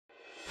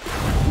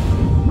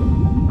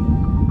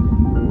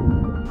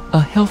A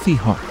healthy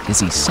heart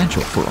is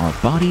essential for our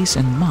bodies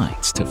and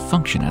minds to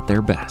function at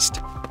their best.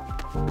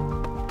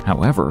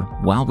 However,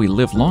 while we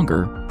live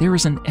longer, there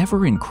is an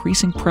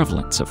ever-increasing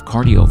prevalence of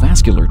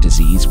cardiovascular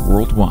disease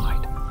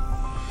worldwide.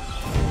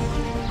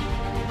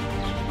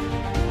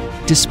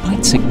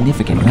 Despite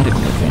significant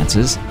medical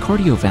advances,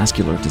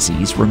 cardiovascular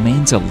disease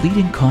remains a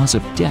leading cause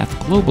of death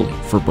globally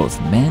for both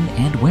men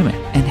and women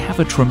and have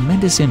a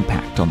tremendous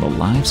impact on the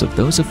lives of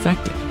those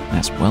affected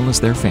as well as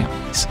their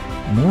families.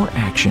 More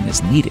action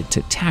is needed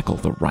to tackle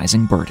the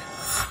rising burden.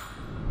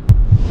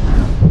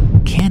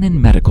 Canon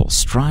Medical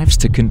strives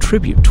to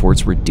contribute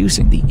towards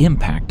reducing the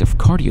impact of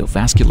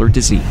cardiovascular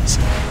disease.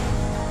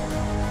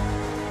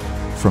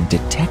 From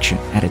detection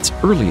at its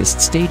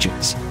earliest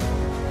stages,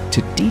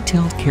 to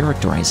detailed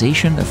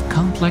characterization of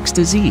complex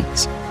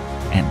disease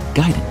and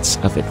guidance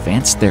of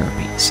advanced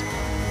therapies.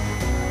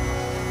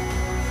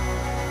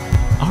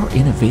 Our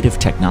innovative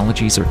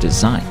technologies are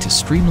designed to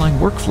streamline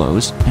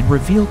workflows and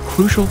reveal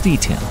crucial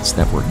details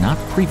that were not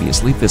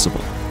previously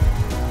visible.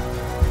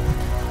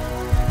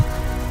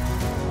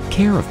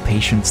 Care of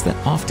patients that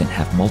often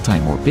have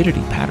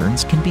multimorbidity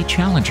patterns can be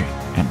challenging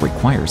and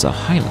requires a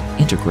highly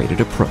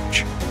integrated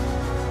approach.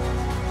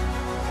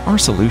 Our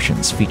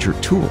solutions feature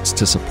tools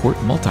to support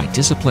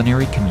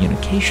multidisciplinary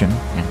communication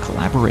and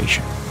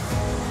collaboration.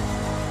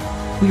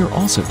 We are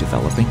also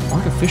developing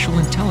artificial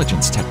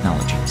intelligence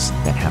technologies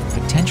that have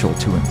potential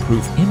to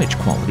improve image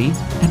quality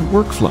and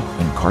workflow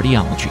in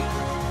cardiology.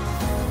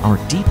 Our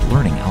deep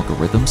learning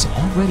algorithms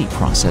already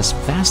process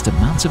vast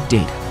amounts of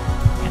data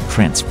and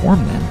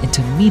transform them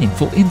into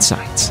meaningful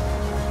insights,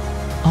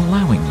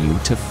 allowing you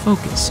to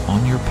focus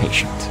on your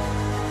patient.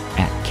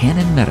 At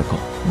Canon Medical,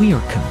 we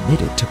are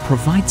committed to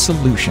provide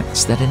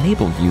solutions that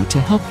enable you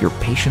to help your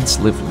patients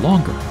live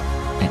longer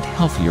and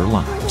healthier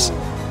lives.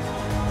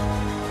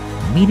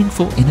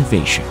 Meaningful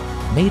innovation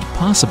made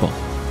possible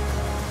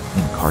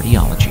in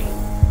cardiology.